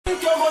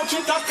Que eu vou te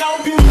tacar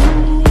o bilu.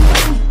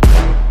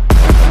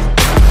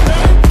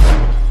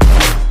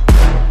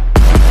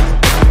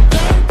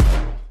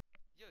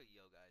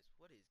 Yo guys,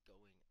 what is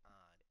going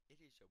on? It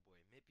is your boy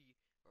Mippy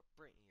or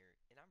Brent here,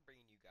 and I'm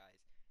bringing you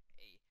guys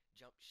a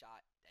jump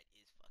shot that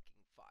is fucking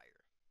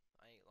fire.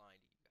 I ain't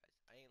lying to you guys.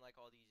 I ain't like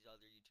all these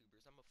other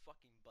YouTubers. I'm a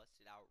fucking bust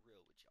it out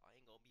real with y'all. I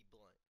ain't gonna be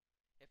blunt.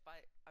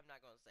 I'm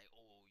not gonna say,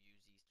 oh,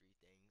 use these three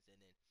things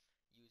and then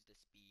use the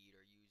speed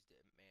or use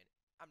the man.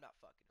 I'm not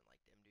fucking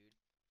like them, dude.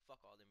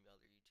 Fuck all them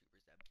other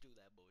YouTubers that do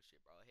that bullshit,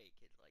 bro. I hate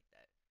kids like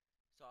that.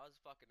 So I was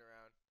fucking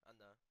around on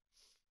the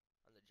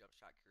jump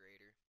shot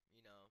creator,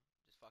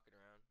 just fucking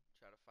around,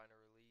 try to find a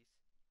release,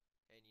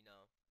 and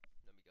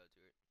let me go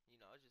to it.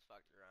 I was just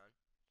fucking around,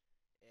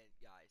 and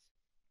guys,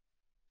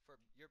 for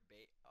your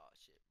bait, oh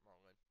shit,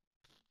 wrong one.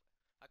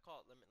 I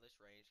call it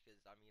limitless range because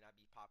I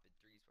be popping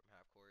threes from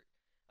half court.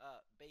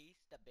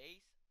 The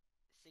base,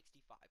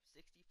 65.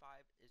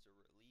 65 is a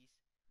release.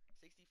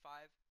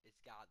 65 is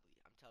godly.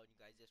 I'm telling you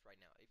guys this right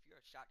now. If you're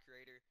a shot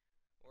creator,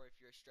 or if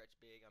you're a stretch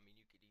big,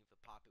 you could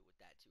even pop it with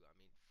that too.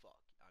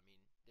 Fuck.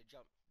 The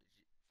jump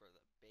for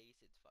the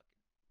base, it's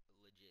fucking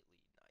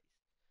legitly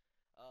nice.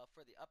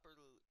 For the upper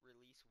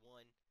release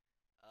one,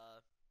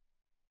 uh,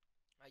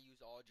 I use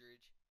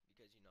Aldridge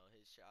because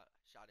his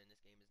shot in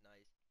this game is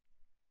nice.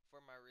 For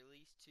my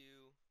release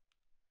two,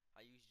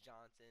 I use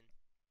Johnson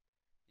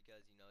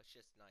because it's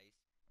just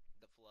nice,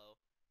 the flow.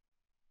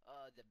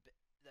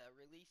 The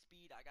release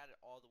speed, I got it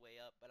all the way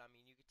up, but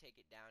you could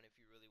take it down if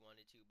you really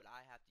wanted to, but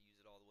I have to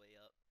use it all the way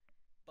up.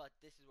 But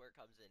this is where it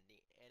comes in, the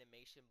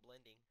animation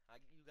blending.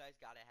 You guys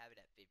gotta have it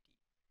at 50,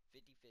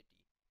 50,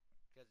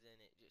 because then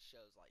it just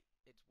shows like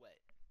it's wet.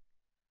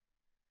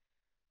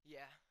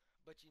 Yeah,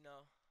 but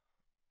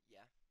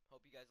yeah.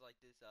 Hope you guys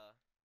like this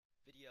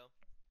video.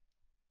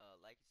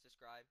 Like and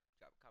subscribe,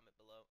 drop a comment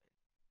below,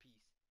 and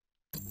peace.